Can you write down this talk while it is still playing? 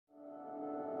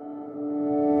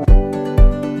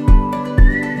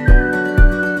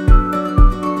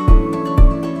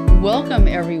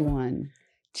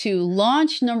to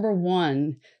launch number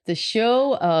 1, the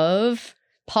show of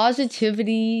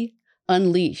Positivity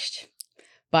Unleashed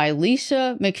by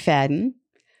Lisa McFadden,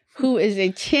 who is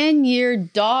a 10-year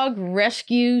dog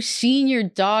rescue, senior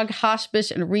dog hospice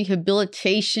and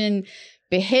rehabilitation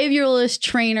behavioralist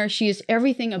trainer. She is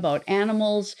everything about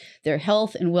animals, their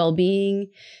health and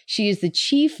well-being. She is the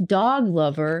chief dog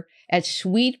lover at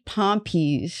Sweet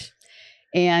Pompeys.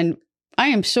 And I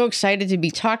am so excited to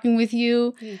be talking with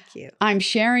you. Thank you. I'm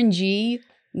Sharon G.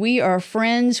 We are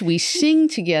friends. We sing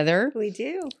together. We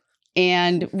do.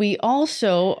 And we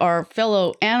also are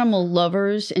fellow animal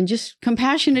lovers and just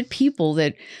compassionate people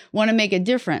that want to make a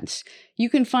difference. You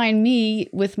can find me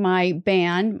with my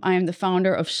band. I am the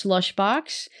founder of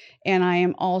Slushbox, and I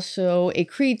am also a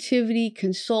creativity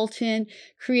consultant,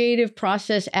 creative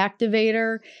process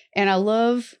activator, and I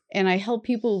love and I help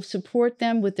people support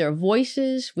them with their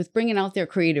voices, with bringing out their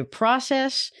creative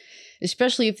process,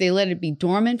 especially if they let it be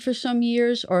dormant for some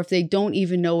years, or if they don't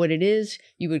even know what it is,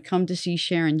 you would come to see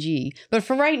Sharon G. But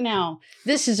for right now,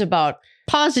 this is about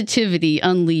Positivity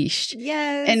Unleashed.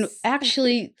 Yes. And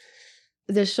actually,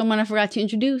 there's someone I forgot to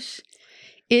introduce.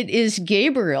 It is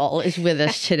Gabriel is with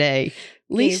us today.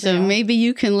 Lisa, Gabriel. Maybe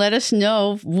you can let us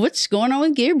know what's going on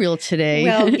with Gabriel today.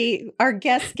 Well, our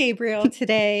guest Gabriel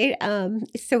today,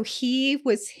 so he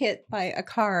was hit by a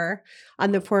car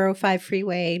on the 405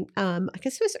 freeway. I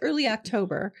guess it was early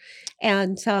October.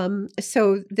 And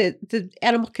so the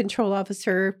animal control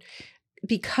officer,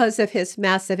 because of his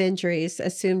massive injuries,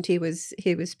 assumed he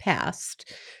was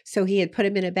passed. So he had put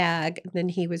him in a bag, and then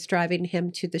he was driving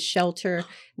him to the shelter,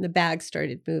 and the bag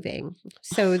started moving.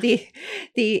 So the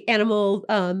animal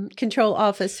control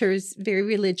officer is very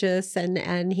religious,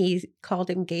 and he called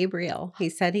him Gabriel. He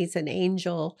said he's an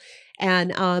angel.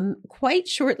 And quite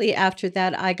shortly after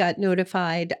that, I got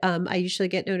notified. I usually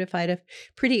get notified of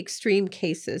pretty extreme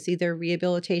cases, either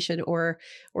rehabilitation or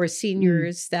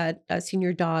seniors that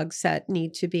senior dogs that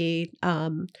need to be,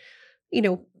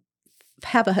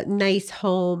 have a nice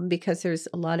home, because there's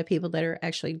a lot of people that are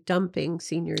actually dumping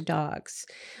senior dogs.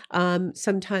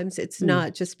 Sometimes it's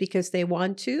not just because they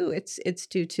want to; it's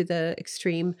due to the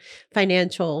extreme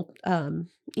financial,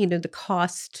 the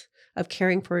cost of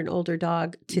caring for an older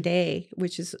dog today,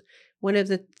 which is one of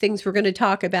the things we're going to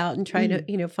talk about and try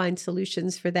to, find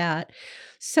solutions for that.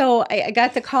 So I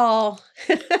got the call.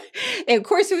 And of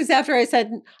course, it was after I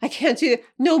said, I can't do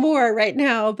no more right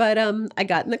now. But I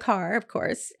got in the car, of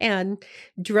course, and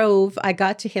drove. I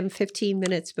got to him 15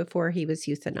 minutes before he was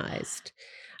euthanized.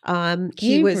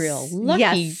 Gabriel,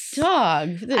 lucky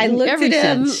dog. I looked at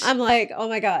him. Since. I'm like, oh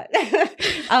my God.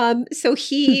 So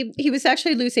he was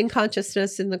actually losing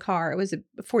consciousness in the car. It was a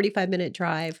 45-minute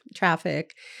drive,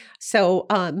 traffic. So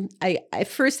at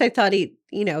first I thought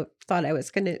thought I was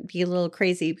going to be a little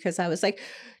crazy, because I was like,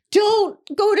 don't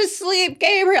go to sleep,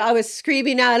 Gabriel. I was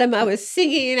screaming at him. I was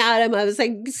singing at him. I was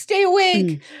like, stay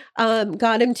awake.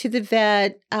 Got him to the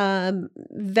vet.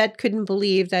 Vet couldn't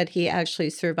believe that he actually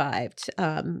survived.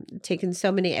 Taken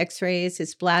so many x-rays.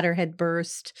 His bladder had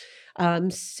burst.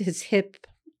 His hip,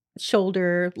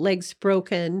 shoulder, legs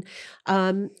broken.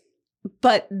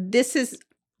 But this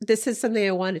is something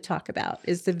I want to talk about,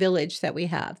 is the village that we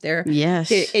have there.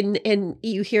 Yes. And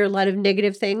you hear a lot of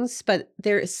negative things, but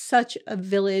there is such a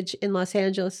village in Los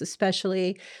Angeles,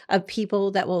 especially, of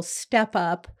people that will step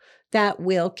up, that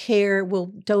will care, will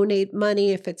donate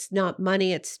money. If it's not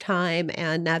money, it's time.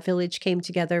 And that village came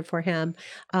together for him.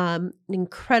 An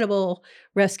incredible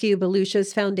rescue.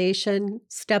 Belush's Foundation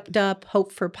stepped up.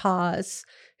 Hope for Paws,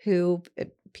 who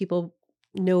people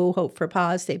know Hope for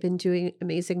Paws. They've been doing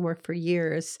amazing work for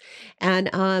years. And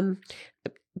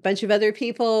a bunch of other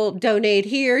people donate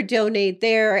here, donate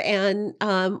there, and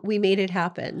we made it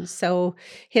happen. So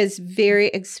his very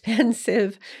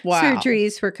expensive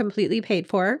surgeries were completely paid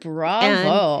for.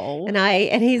 Bravo!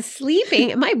 And he's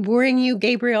sleeping. Am I boring you,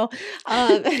 Gabriel?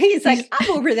 He's like,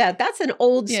 I'm over that. That's an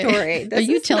old story. This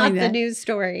is not the news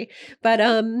story. But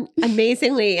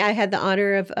amazingly, I had the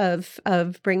honor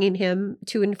of bringing him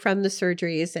to and from the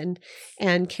surgeries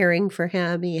and caring for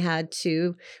him. He had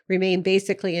to remain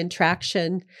basically in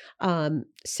traction.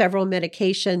 Several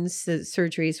medications. The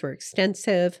surgeries were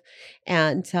extensive.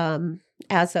 And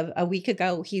as of a week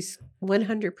ago, he's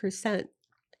 100%.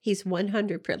 He's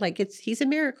 100%. Like he's a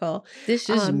miracle. This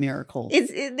is a miracle.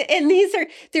 And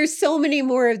there's so many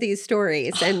more of these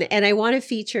stories. And I want to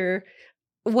feature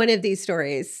one of these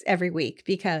stories every week,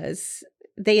 because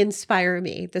they inspire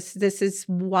me. This is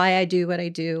why I do what I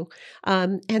do.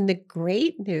 And the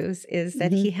great news is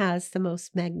that he has the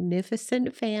most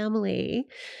magnificent family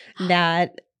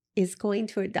that is going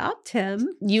to adopt him.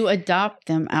 You adopt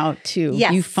them out too.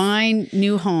 Yes. You find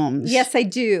new homes. Yes, I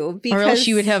do. Or else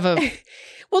you would have a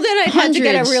well, then I'd have to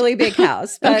get a really big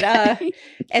house. But Okay.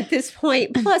 at this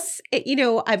point, plus,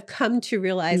 I've come to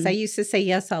realize I used to say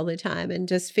yes all the time and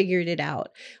just figured it out.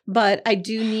 But I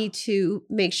do need to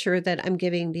make sure that I'm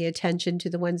giving the attention to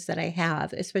the ones that I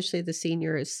have, especially the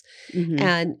seniors.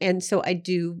 And so I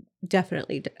do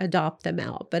definitely adopt them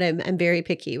out. But I'm very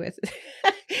picky with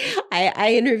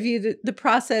I interview the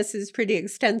process is pretty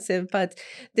extensive, but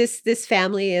this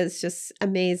family is just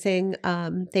amazing.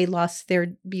 They lost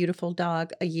their beautiful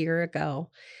dog a year ago,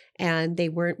 and they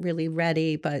weren't really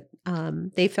ready, but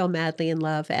they fell madly in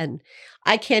love. And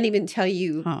I can't even tell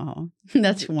you. Oh,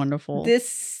 that's wonderful.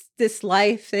 This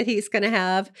life that he's going to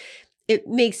have, it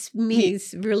makes me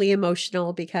really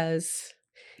emotional because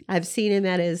I've seen him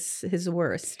at his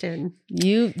worst, and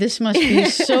this must be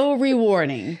so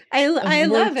rewarding. I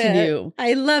love it. Do.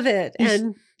 I love it,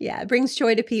 and it brings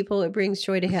joy to people. It brings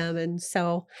joy to him, and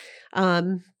so,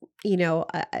 I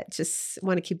just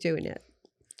want to keep doing it.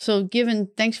 So,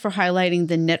 thanks for highlighting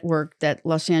the network that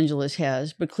Los Angeles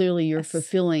has, but clearly you're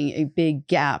fulfilling a big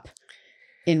gap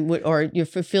or you're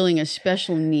fulfilling a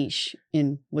special niche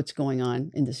in what's going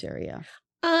on in this area.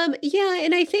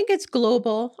 And I think it's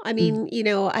global. I mean,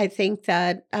 I think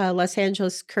that Los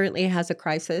Angeles currently has a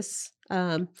crisis.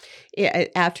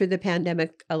 After the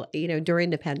pandemic, during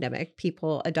the pandemic,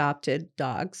 people adopted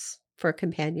dogs for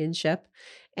companionship.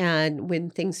 And when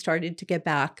things started to get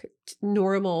back to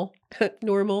normal,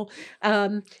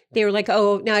 they were like,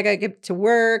 oh, now I got to get to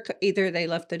work. Either they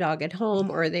left the dog at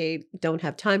home or they don't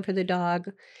have time for the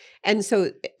dog. And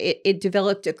so it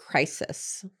developed a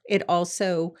crisis. It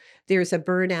also, there's a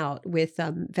burnout with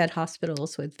vet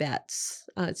hospitals, with vets.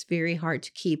 It's very hard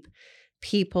to keep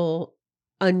people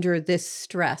under this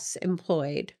stress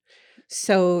employed.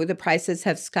 So the prices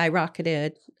have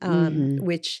skyrocketed,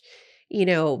 which,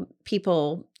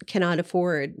 people cannot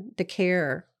afford the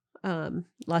care.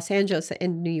 Los Angeles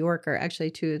and New York are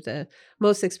actually two of the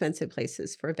most expensive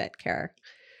places for vet care.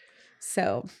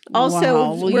 So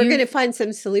also we're going to find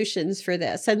some solutions for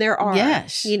this. And there are,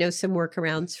 some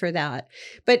workarounds for that.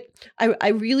 But I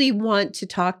really want to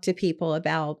talk to people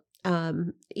about,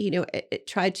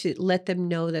 try to let them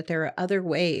know that there are other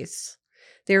ways.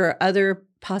 There are other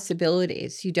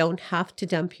possibilities. You don't have to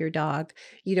dump your dog.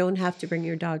 You don't have to bring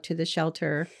your dog to the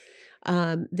shelter.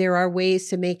 There are ways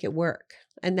to make it work.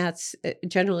 And that's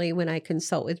generally when I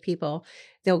consult with people,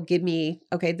 they'll give me,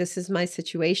 okay, this is my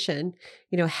situation.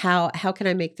 How can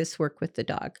I make this work with the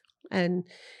dog? And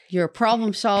you're a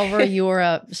problem solver. You're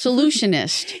a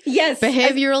solutionist. Yes.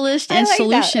 Behavioralist and like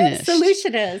solutionist.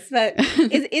 Solutionist. But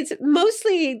it's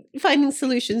mostly finding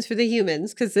solutions for the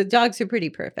humans because the dogs are pretty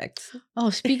perfect. Oh,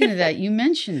 speaking of that, you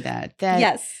mentioned that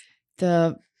yes.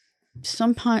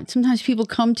 Sometimes people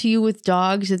come to you with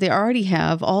dogs that they already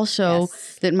have also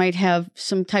that might have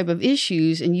some type of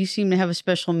issues, and you seem to have a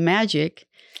special magic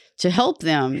to help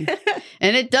them.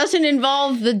 And it doesn't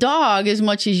involve the dog as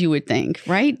much as you would think,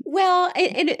 right? Well,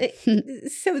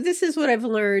 so this is what I've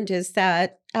learned is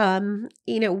that,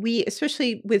 we,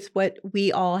 especially with what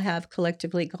we all have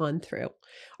collectively gone through,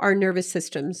 our nervous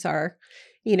systems are,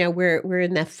 we're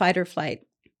in that fight or flight.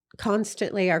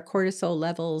 Constantly, our cortisol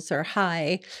levels are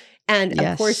high. And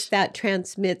of course, that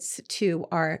transmits to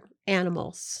our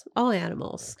animals, all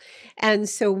animals. And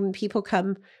so when people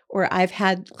come, or I've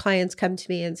had clients come to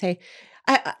me and say,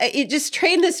 I just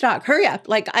train this dog. Hurry up.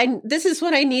 Like, this is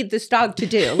what I need this dog to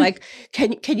do. Like,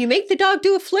 can you make the dog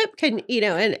do a flip? And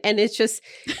it's just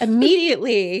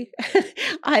immediately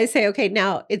I say, okay,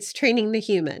 now it's training the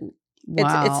human.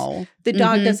 Wow. The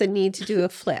dog doesn't need to do a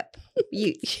flip.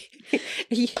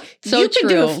 So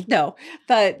true.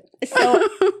 But so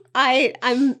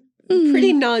I'm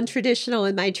pretty non-traditional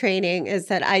in my training is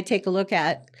that I take a look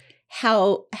at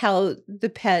how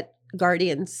the pet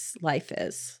guardian's life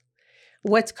is.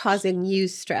 What's causing you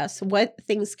stress? What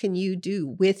things can you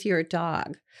do with your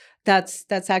dog that's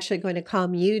actually going to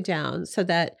calm you down so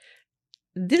that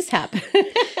this happened?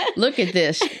 Look at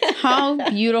this. How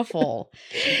beautiful.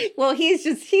 Well, he's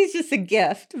just a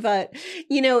gift, but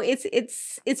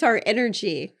it's our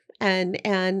energy.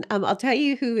 And I'll tell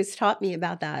you who has taught me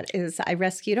about that is I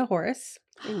rescued a horse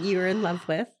and you were in love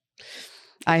with.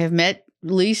 I have met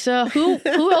Lisa. Who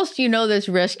else do you know that's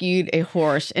rescued a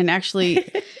horse? And actually,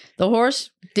 the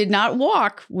horse did not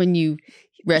walk when you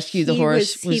rescued the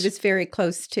horse. He was very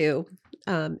close to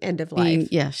end of life.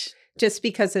 Yes. just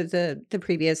because of the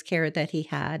previous care that he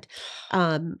had.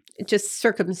 Just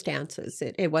circumstances.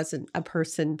 It wasn't a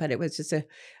person, but it was just a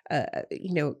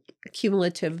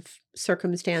cumulative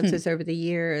circumstances over the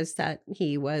years that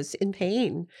he was in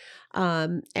pain.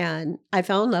 And I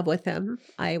fell in love with him.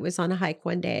 I was on a hike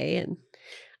one day, and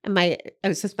I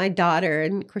was with my daughter,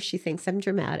 and of course she thinks I'm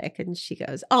dramatic, and she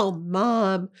goes, "Oh,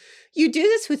 Mom, you do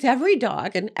this with every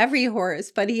dog and every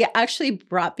horse." But he actually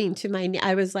brought me to my knee.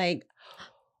 I was like,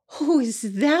 "Who is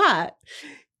that?"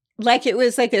 Like it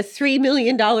was like a $3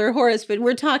 million horse, but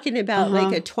we're talking about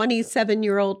like a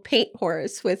 27-year-old paint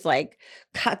horse with like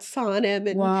cuts on him.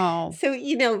 And Wow.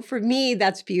 so, for me,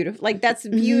 that's beautiful. Like that's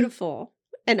beautiful.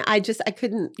 And I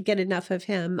couldn't get enough of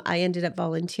him. I ended up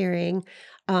volunteering.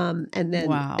 And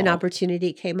then an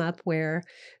opportunity came up where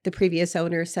the previous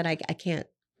owner said, I can't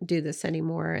do this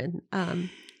anymore. And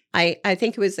I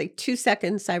think it was like 2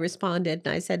 seconds I responded,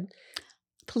 and I said,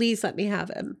 "Please let me have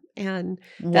him." And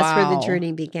that's where the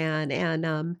journey began.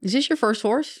 And is this your first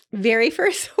horse? Very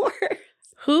first horse.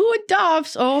 Who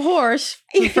adopts a horse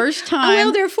for the first time?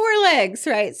 Well, they're 4 legs,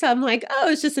 right? So I'm like, oh,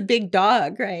 it's just a big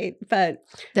dog, right? But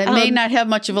that may not have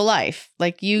much of a life.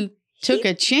 Like you took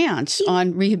a chance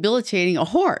on rehabilitating a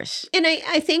horse. And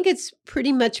I think it's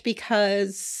pretty much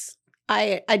because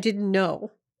I didn't know.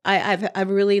 I've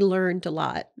really learned a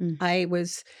lot. I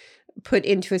was put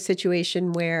into a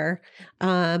situation where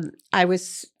I'm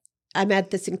at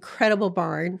this incredible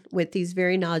barn with these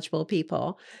very knowledgeable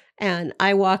people. And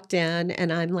I walked in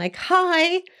and I'm like,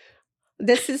 "Hi,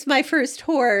 this is my first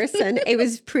horse." And it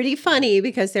was pretty funny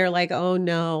because they're like, "Oh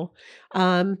no.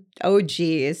 Oh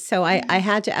geez." So I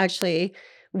had to actually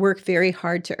work very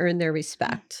hard to earn their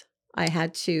respect. I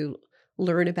had to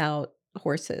learn about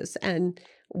horses. And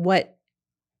what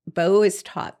Bo has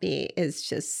taught me is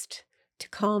just to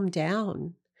calm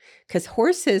down, because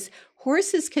horses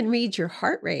can read your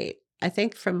heart rate, I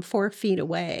think, from 4 feet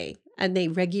away, and they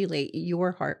regulate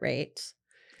your heart rate.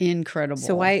 Incredible.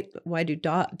 So why do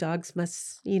dogs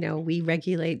must, we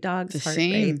regulate dogs' heart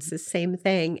rates, the same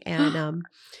thing. And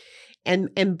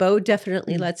and Bo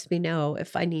definitely lets me know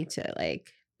if I need to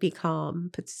like be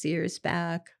calm, puts his ears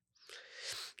back,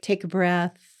 take a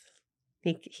breath.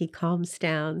 He calms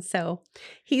down. So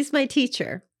he's my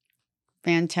teacher.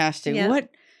 Fantastic. Yeah. What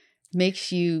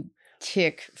makes you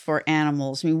tick for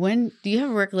animals? I mean, do you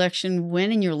have a recollection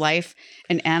when in your life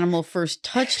an animal first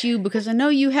touched you? Because I know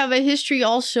you have a history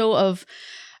also of,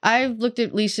 I've looked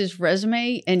at Lisa's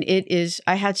resume, and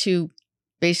I had to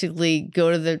basically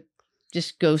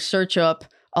go search up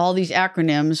all these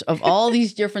acronyms of all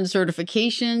these different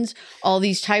certifications, all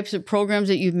these types of programs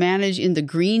that you've managed in the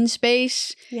green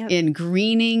space, in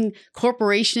greening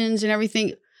corporations and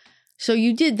everything. So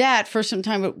you did that for some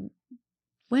time, but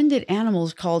when did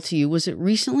animals call to you? Was it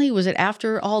recently? Was it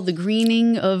after all the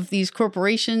greening of these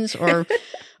corporations, or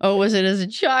was it as a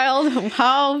child?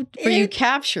 How were you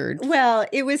captured? Well,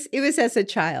 it was as a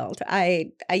child.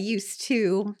 I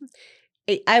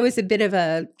was a bit of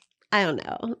a, I don't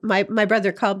know. My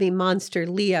brother called me Monster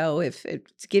Leo, to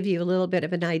give you a little bit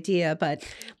of an idea, but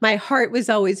my heart was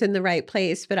always in the right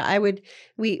place. But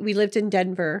we lived in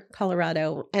Denver,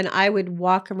 Colorado, and I would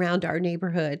walk around our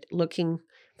neighborhood looking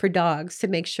for dogs to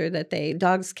make sure that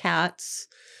dogs, cats.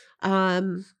 I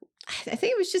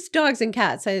think it was just dogs and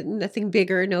cats. I had nothing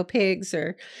bigger, no pigs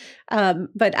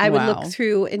but I would look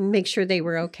through and make sure they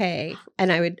were okay.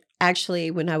 And I would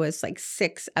actually, when I was like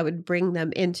 6, I would bring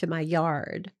them into my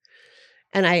yard.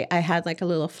 And I had like a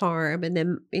little farm, and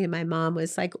then my mom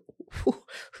was like,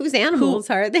 "Whose animals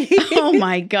are they?" Oh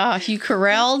my gosh! You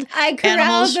corralled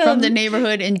animals from the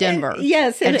neighborhood in Denver.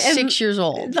 Yes, at 6 years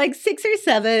old, like 6 or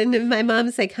 7. And my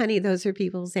mom's like, "Honey, those are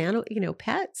people's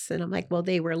pets." And I'm like, "Well,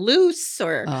 they were loose."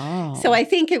 So I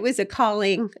think it was a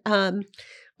calling.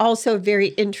 Also, very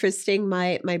interesting.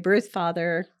 My birth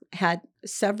father had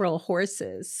several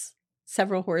horses.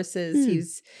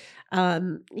 He's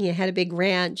he had a big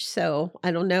ranch, so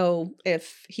I don't know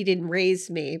if he didn't raise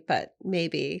me, but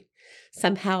maybe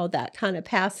somehow that kind of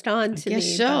passed on to me. I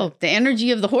guess so. The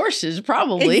energy of the horses,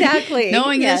 probably. Exactly.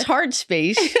 Knowing his heart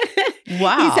space.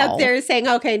 Wow. He's up there saying,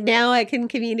 "Okay, now I can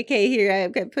communicate here.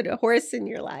 I've got to put a horse in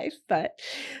your life." But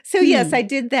so yes, I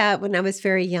did that when I was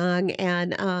very young.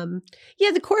 And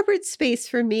the corporate space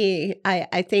for me,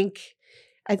 I think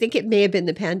it may have been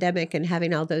the pandemic and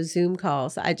having all those Zoom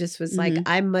calls. I just was like,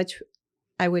 I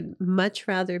would much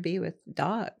rather be with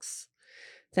dogs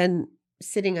than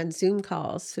sitting on Zoom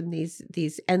calls and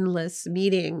these endless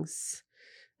meetings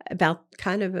about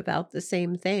the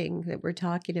same thing that we're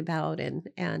talking about. And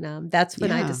that's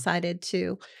when I decided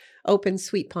to open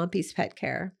Sweet Pompey's Pet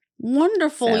Care.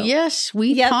 Wonderful. So, Yes,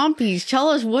 sweet yep. Pompies. Tell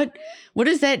us what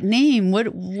is that name?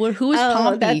 Who is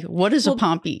Pompey? What is a well,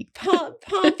 Pompey?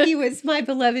 Pompey was my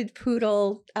beloved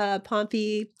poodle.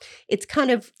 Pompey. It's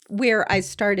kind of where I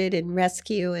started in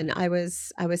rescue, and I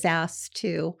was asked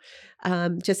to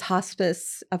just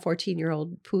hospice a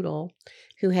 14-year-old poodle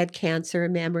who had cancer,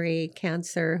 memory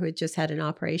cancer, who had just had an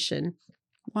operation.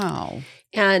 Wow.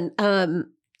 And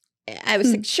I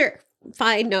was like, sure,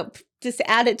 fine, no, just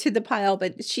add it to the pile.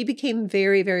 But she became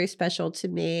very, very special to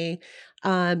me.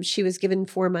 She was given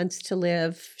 4 months to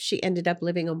live. She ended up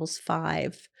living almost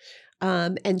 5.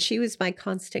 And she was my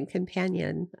constant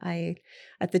companion. I,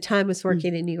 at the time, was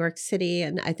working in New York City,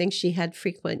 and I think she had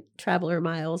frequent traveler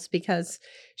miles because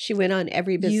she went on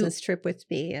every business trip with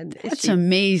me. And that's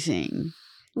amazing.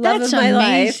 Love That's of my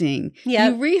amazing. life.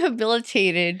 Yep. You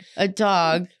rehabilitated a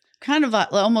dog, kind of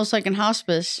almost like in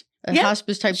hospice,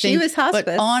 hospice type thing. She was hospice,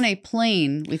 but on a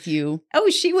plane with you. Oh,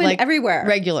 she went like everywhere,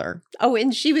 regular. Oh,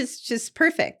 and she was just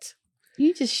perfect.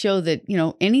 You just show that,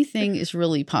 anything is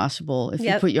really possible if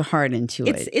you put your heart into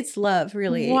it. It's love,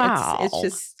 really. Wow. It's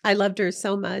just, I loved her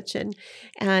so much. And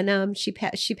she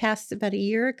passed about a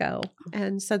year ago.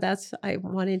 And so I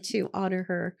wanted to honor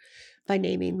her by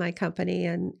naming my company.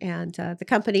 And the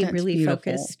company That's really beautiful.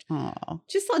 focused Aww.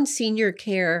 just on senior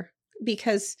care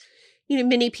because,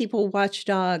 many people watch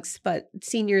dogs, but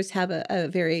seniors have a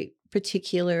very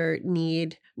particular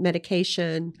need,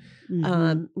 medication,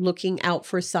 looking out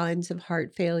for signs of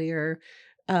heart failure,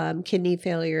 kidney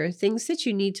failure, things that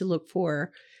you need to look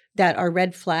for that are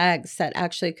red flags that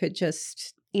actually could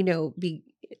just, be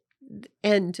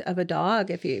end of a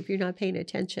dog if you're not paying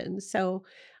attention. So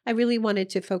I really wanted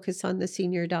to focus on the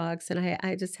senior dogs, and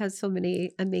I just had so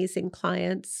many amazing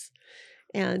clients.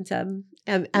 And I'm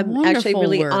actually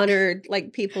really work. honored,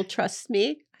 like people trust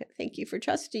me. Thank you for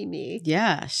trusting me.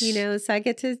 Yes. So I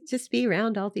get to just be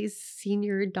around all these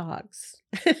senior dogs.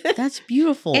 That's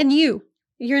beautiful. And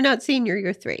you're not senior,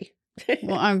 you're 3.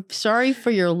 Well, I'm sorry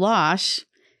for your loss.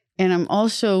 And I'm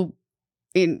also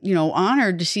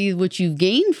honored to see what you've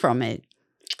gained from it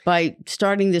by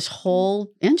starting this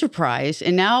whole enterprise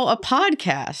and now a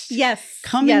podcast. Yes.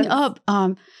 Coming up.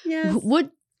 Yes.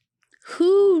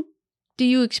 Who do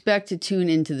you expect to tune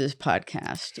into this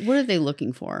podcast? What are they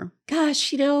looking for?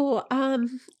 Gosh,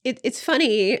 it's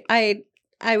funny. I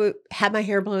had my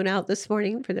hair blown out this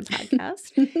morning for the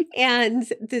podcast, and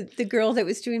the girl that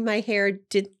was doing my hair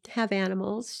didn't have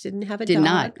animals, didn't have a dog. Did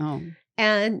not. Oh.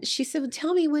 And she said, well,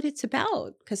 tell me what it's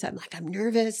about. Because I'm like, I'm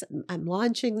nervous. I'm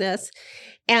launching this.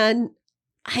 And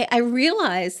I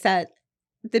realized that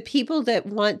the people that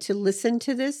want to listen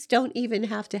to this don't even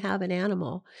have to have an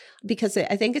animal, because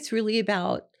I think it's really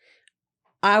about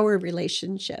our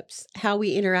relationships, how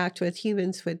we interact with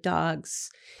humans, with dogs.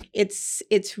 It's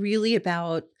really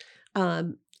about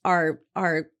our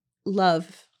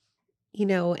love,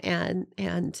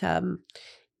 and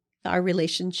our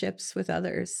relationships with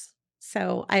others.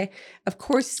 So I, of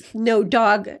course, no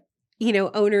dog,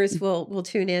 owners will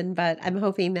tune in, but I'm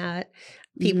hoping that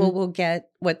people will get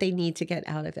what they need to get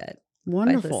out of it.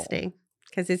 Wonderful. By listening,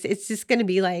 because it's just going to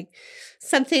be like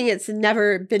something that's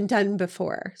never been done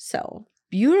before. So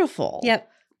beautiful. Yep.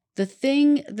 The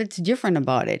thing that's different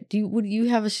about it. Would you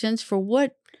have a sense for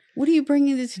what are you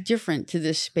bringing that's different to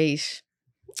this space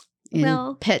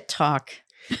in pet talk?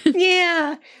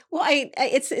 Yeah. Well,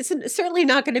 it's certainly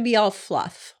not going to be all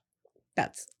fluff.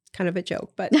 That's kind of a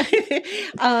joke, but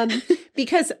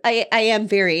because I am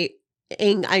very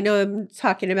I know I'm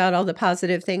talking about all the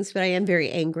positive things, but I am very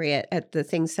angry at the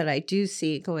things that I do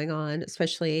see going on,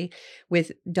 especially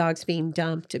with dogs being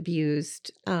dumped,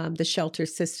 abused, the shelter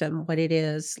system, what it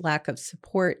is, lack of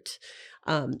support,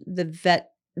 the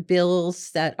vet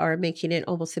bills that are making it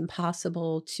almost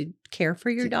impossible to care for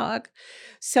your dog.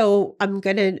 So I'm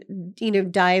going to,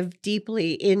 dive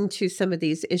deeply into some of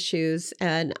these issues,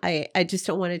 and I just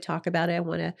don't want to talk about it. I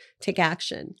want to take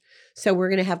action. So we're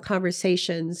going to have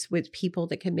conversations with people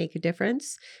that can make a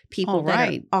difference, people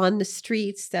that are on the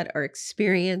streets that are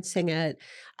experiencing it.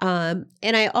 And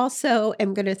I also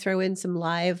am going to throw in some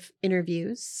live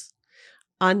interviews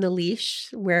on the leash,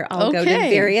 where I'll go to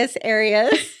various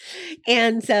areas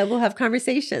and we'll have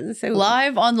conversations. So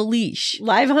live on the leash.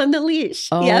 Live on the leash.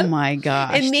 Oh my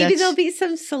gosh. And maybe there'll be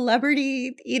some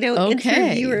celebrity,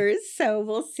 interviewers. So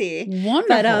we'll see. Wonderful.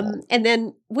 But and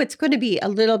then what's going to be a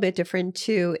little bit different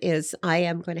too is I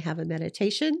am going to have a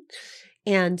meditation,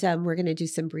 and we're going to do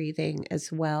some breathing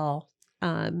as well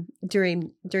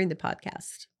during the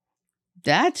podcast.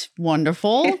 That's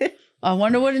wonderful. I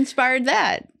wonder what inspired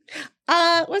that.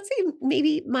 Let's see,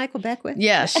 maybe Michael Beckwith.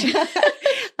 Yes.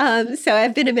 So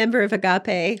I've been a member of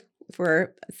Agape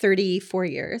for 34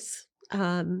 years.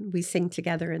 We sing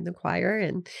together in the choir,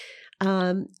 and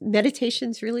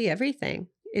meditation's really everything.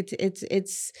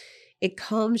 It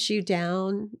calms you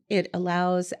down. It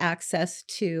allows access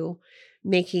to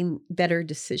making better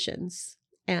decisions.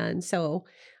 And so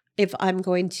if I'm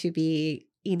going to be,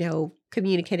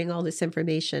 communicating all this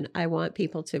information, I want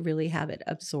people to really have it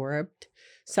absorbed.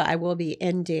 So I will be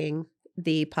ending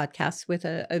the podcast with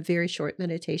a very short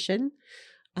meditation,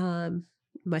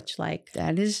 much like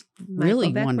That is Michael really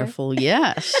Beckwith. wonderful.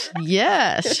 Yes.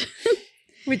 Yes.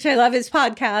 Which I love his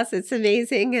podcast. It's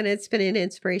amazing, and it's been an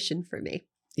inspiration for me.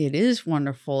 It is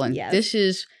wonderful. And Yes. this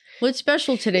is what's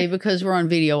special today because we're on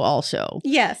video also.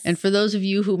 Yes. And for those of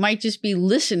you who might just be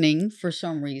listening for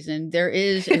some reason, there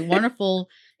is a wonderful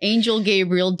Angel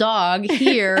Gabriel dog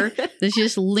here that's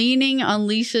just leaning on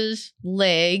Lisa's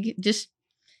leg, just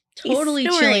totally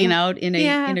chilling out in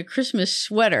a Christmas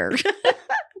sweater.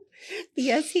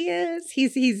 Yes, he is.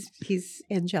 He's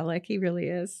angelic. He really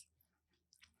is.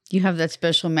 You have that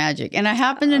special magic. And I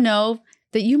happen to know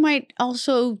that you might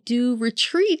also do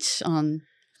retreats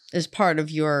as part of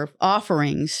your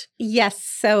offerings. Yes.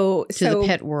 So the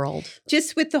pet world.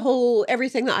 Just with the whole,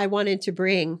 everything that I wanted to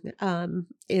bring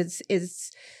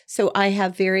is so I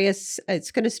have various,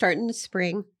 it's going to start in the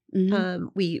spring. Mm-hmm.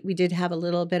 We did have a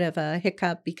little bit of a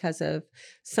hiccup because of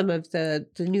some of the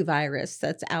new virus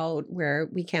that's out where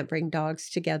we can't bring dogs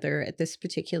together at this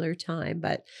particular time,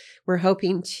 but we're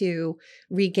hoping to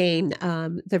regain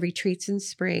the retreats in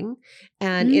spring.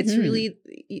 And it's really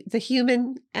the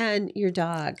human and your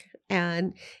dog.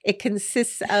 And it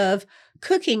consists of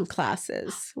cooking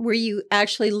classes where you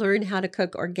actually learn how to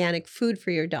cook organic food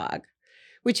for your dog,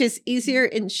 which is easier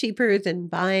and cheaper than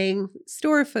buying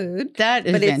store food. That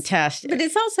is fantastic. But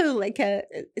it's also like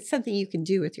it's something you can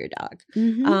do with your dog.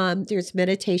 Mm-hmm. There's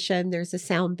meditation. There's a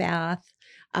sound bath,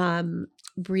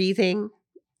 breathing.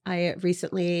 I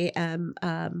recently am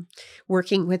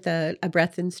working with a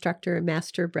breath instructor, a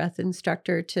master breath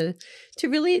instructor, to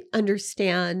really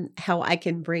understand how I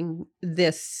can bring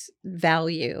this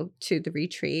value to the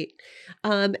retreat,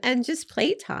 and just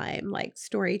playtime, like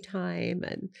story time,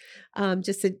 and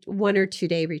just a 1 or 2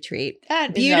 day retreat.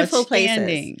 That Beautiful is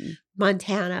outstanding. places,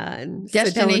 Montana and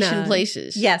Destination Sedona.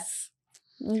 places. Yes.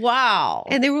 Wow.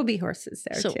 And there will be horses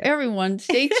there so too. Everyone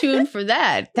stay tuned for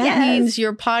that. That means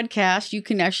your podcast, you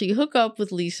can actually hook up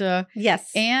with Lisa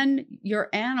Yes. and your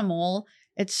animal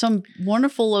at some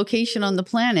wonderful location on the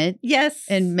planet. Yes.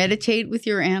 And meditate with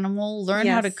your animal, learn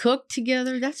how to cook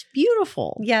together. That's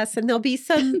beautiful. Yes. And there'll be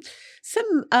some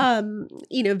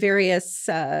various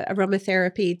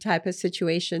aromatherapy type of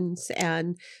situations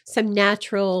and some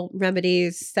natural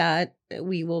remedies that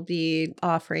we will be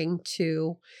offering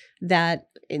to that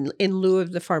in lieu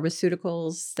of the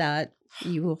pharmaceuticals that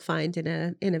you will find in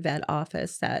a vet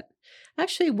office that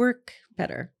actually work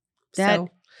better. That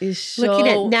is so looking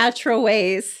at natural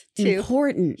ways to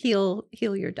important. Heal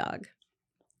your dog.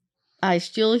 I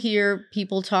still hear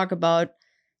people talk about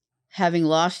having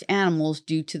lost animals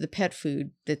due to the pet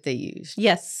food that they use.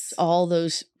 Yes. All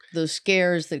those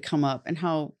scares that come up and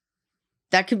how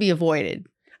that could be avoided.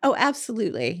 Oh,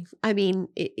 absolutely. I mean,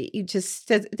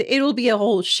 it'll be a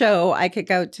whole show. I could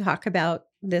go talk about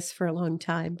this for a long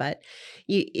time, but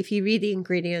if you read the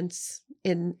ingredients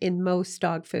in most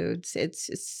dog foods,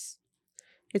 it's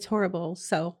horrible.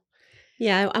 So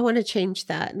yeah, I want to change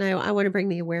that. And I want to bring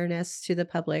the awareness to the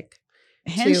public.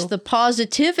 Hence the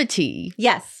positivity.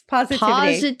 Yes, positivity.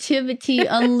 Positivity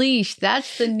Unleashed.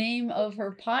 That's the name of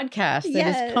her podcast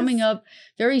that is coming up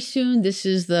very soon. This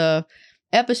is the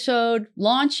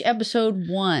launch episode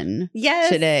 1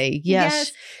 today.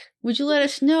 Yes. Would you let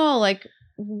us know, like,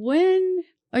 when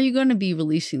are you going to be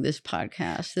releasing this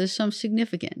podcast? There's some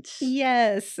significance.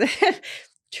 Yes.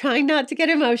 Trying not to get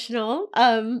emotional.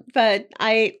 But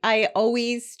I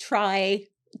always try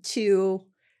to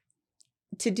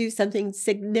do something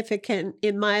significant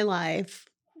in my life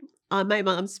on my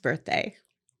mom's birthday.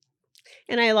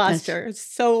 And I lost her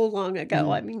so long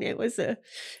ago. I mean, it was a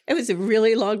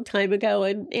really long time ago.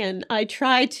 And I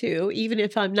try to, even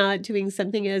if I'm not doing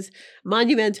something as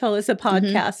monumental as a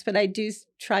podcast, but I do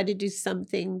try to do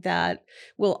something that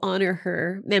will honor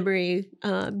her memory.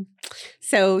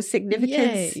 So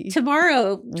significance. Yay.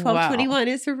 Tomorrow, 12/21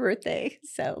 is her birthday.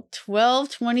 So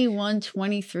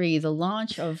 12/21/23, the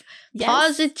launch of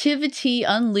Positivity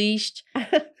Unleashed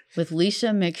with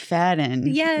Lisa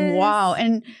McFadden. Yes. Wow.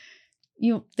 And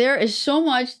there is so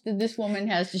much that this woman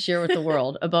has to share with the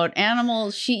world about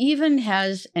animals. She even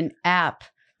has an app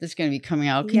that's going to be coming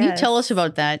out. Can you tell us Yes.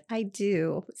 about that? I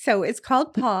do. So it's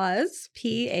called Paws,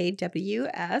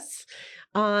 Paws,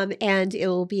 and it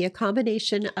will be a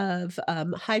combination of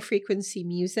high frequency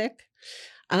music,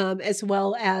 as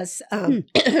well as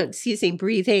excuse me,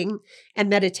 breathing and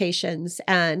meditations.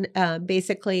 And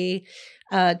basically,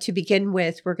 to begin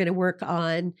with, we're going to work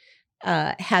on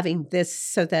having this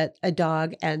so that a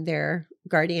dog and their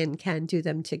guardian can do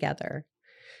them together.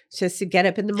 Just to get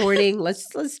up in the morning, let's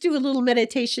do a little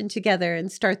meditation together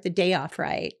and start the day off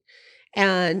right.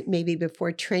 And maybe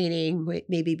before training,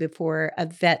 maybe before a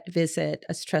vet visit,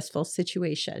 a stressful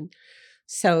situation.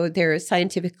 So there are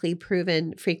scientifically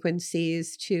proven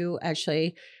frequencies to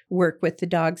actually work with the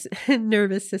dog's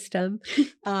nervous system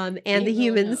and the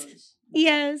humans.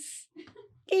 Yes,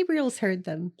 Gabriel's heard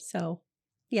them. So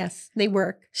yes, they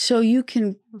work. So you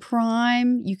can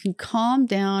calm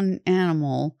down an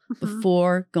animal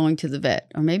before going to the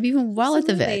vet, or maybe even while at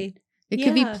the vet. It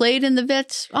could be played in the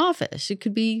vet's office. It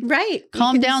could be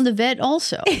calm down the vet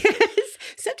also.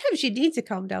 Sometimes you need to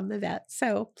calm down the vet.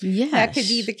 So yes, that could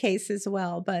be the case as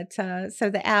well. But so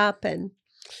the app and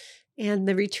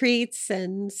the retreats,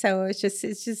 and so it's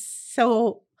just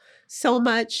so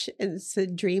much. It's a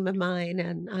dream of mine,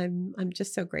 and I'm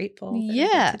just so grateful.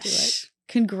 Yes. To do it.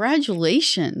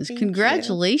 Congratulations.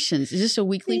 Congratulations. Is this a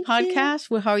weekly podcast?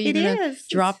 Well, how are you going to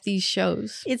drop these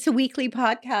shows? It's a weekly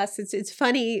podcast. It's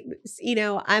funny,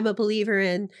 I'm a believer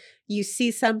in you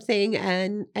see something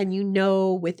and you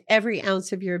know with every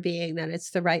ounce of your being that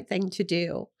it's the right thing to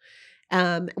do.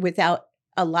 Without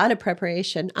a lot of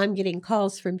preparation, I'm getting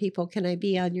calls from people. Can I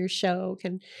be on your show?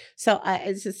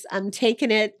 I'm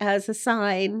taking it as a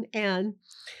sign, and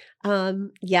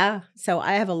so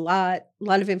I have a lot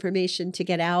of information to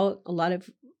get out, a lot of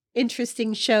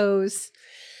interesting shows,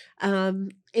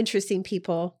 interesting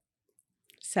people.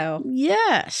 So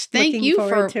yes, thank you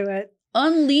for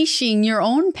unleashing your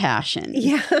own passion.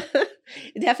 Yeah,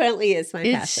 it definitely is my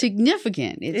passion. It's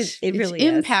significant. It really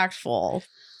is impactful.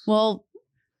 Well,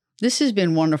 this has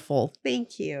been wonderful.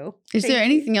 Thank you. Is there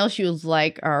anything else you would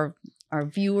like our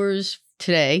viewers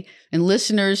today and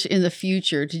listeners in the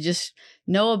future to just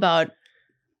know about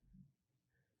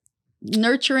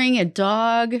nurturing a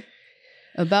dog,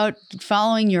 about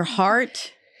following your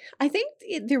heart? I think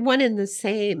they're one and the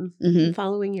same,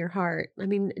 following your heart. I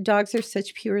mean, dogs are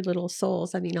such pure little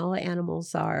souls. I mean, all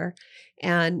animals are.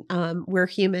 And we're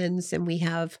humans, and we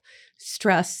have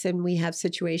stress, and we have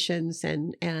situations,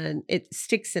 and it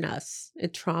sticks in us.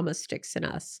 Trauma sticks in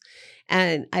us.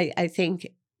 And I think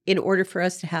in order for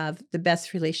us to have the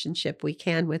best relationship we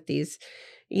can with these,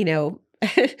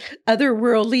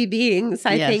 otherworldly beings,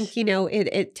 I think,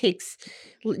 it takes,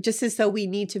 just as though we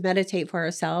need to meditate for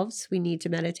ourselves, we need to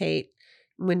meditate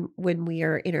when we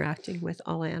are interacting with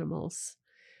all animals,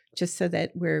 just so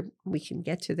that we can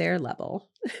get to their level.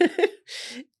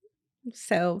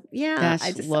 So yeah,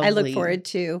 I look forward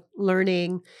to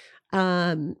learning,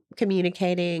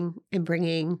 communicating, and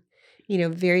bringing,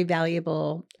 very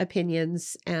valuable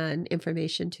opinions and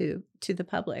information to the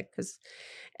public, because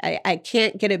I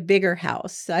can't get a bigger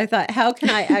house. So I thought, how can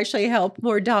I actually help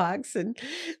more dogs? And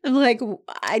I'm like,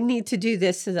 I need to do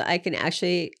this so that I can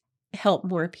actually help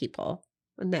more people.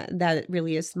 And that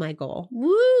really is my goal.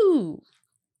 Woo!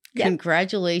 Yep.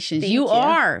 Congratulations. You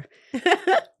are.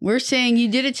 We're saying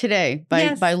you did it today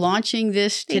by launching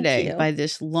this today, by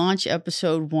this launch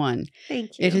episode 1.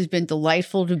 Thank you. It has been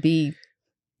delightful to be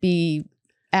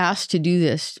asked to do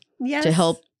this,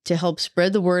 to help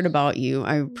spread the word about you.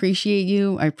 I appreciate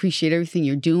you. I appreciate everything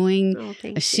you're doing. Oh, thank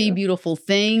you. I see beautiful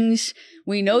things.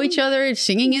 We know each other,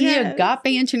 singing in the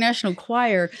Agape International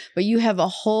Choir, but you have a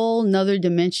whole nother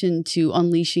dimension to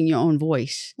unleashing your own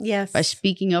voice. Yes. By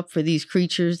speaking up for these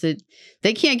creatures that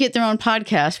they can't get their own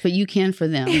podcast, but you can for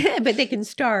them. But they can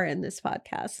star in this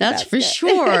podcast. So that's for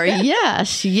sure.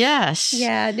 Yes.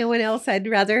 Yeah. No one else I'd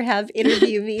rather have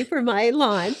interview me for my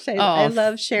launch. I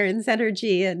love Sharon's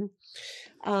energy and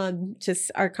just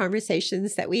our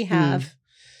conversations that we have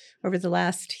over the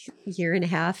last year and a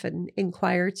half and in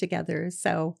choir together.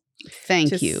 So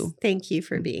thank you. Thank you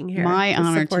for being here. My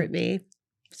honor support me.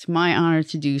 It's my honor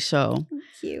to do so. Thank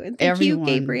you. And thank you,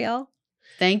 Gabriel.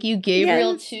 Thank you,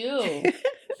 Gabriel, too.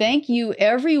 Thank you,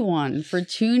 everyone, for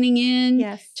tuning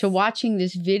in, to watching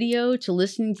this video, to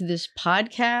listening to this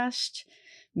podcast.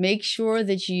 Make sure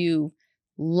that you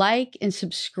like and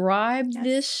subscribe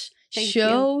this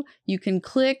show. You can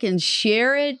click and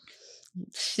share it.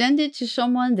 Send it to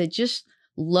someone that just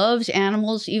loves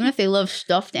animals, even if they love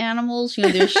stuffed animals.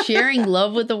 They're sharing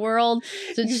love with the world.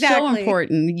 So it's so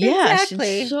important. Yes,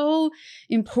 it's so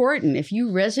important. If you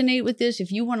resonate with this, if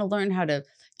you want to learn how to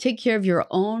take care of your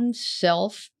own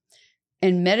self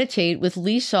and meditate with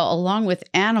Lisa along with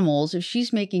animals. If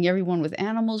she's making everyone with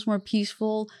animals more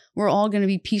peaceful, we're all going to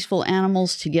be peaceful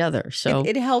animals together. So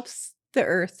it helps the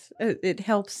earth. It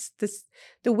helps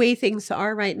the way things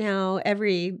are right now.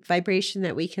 Every vibration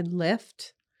that we can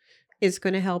lift is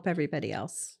going to help everybody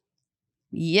else.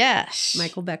 yes.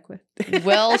 Michael Beckwith.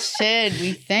 Well said.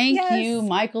 We thank you, Yes.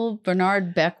 Michael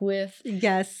Bernard Beckwith.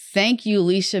 Yes. Thank you,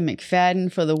 Lisa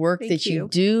McFadden, for the work Thank that you you.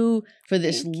 do, for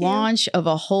this Thank you. launch of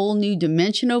a whole new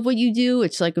dimension of what you do.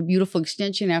 It's like a beautiful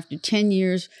extension after 10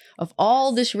 years of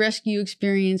all this rescue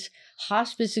experience,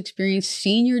 hospice experience,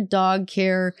 senior dog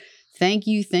care. Thank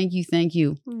you, thank you, thank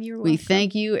you. You're welcome. We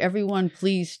thank you. Everyone,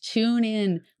 please tune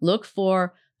in. Look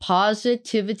for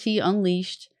Positivity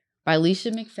Unleashed by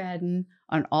Lisa McFadden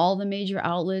on all the major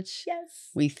outlets. Yes.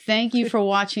 We thank you for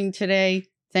watching today.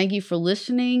 Thank you for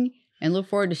listening and look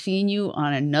forward to seeing you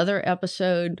on another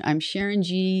episode. I'm Sharon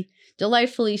G.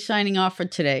 Delightfully signing off for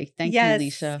today. Thank you,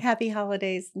 Lisa. Happy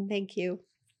holidays and thank you.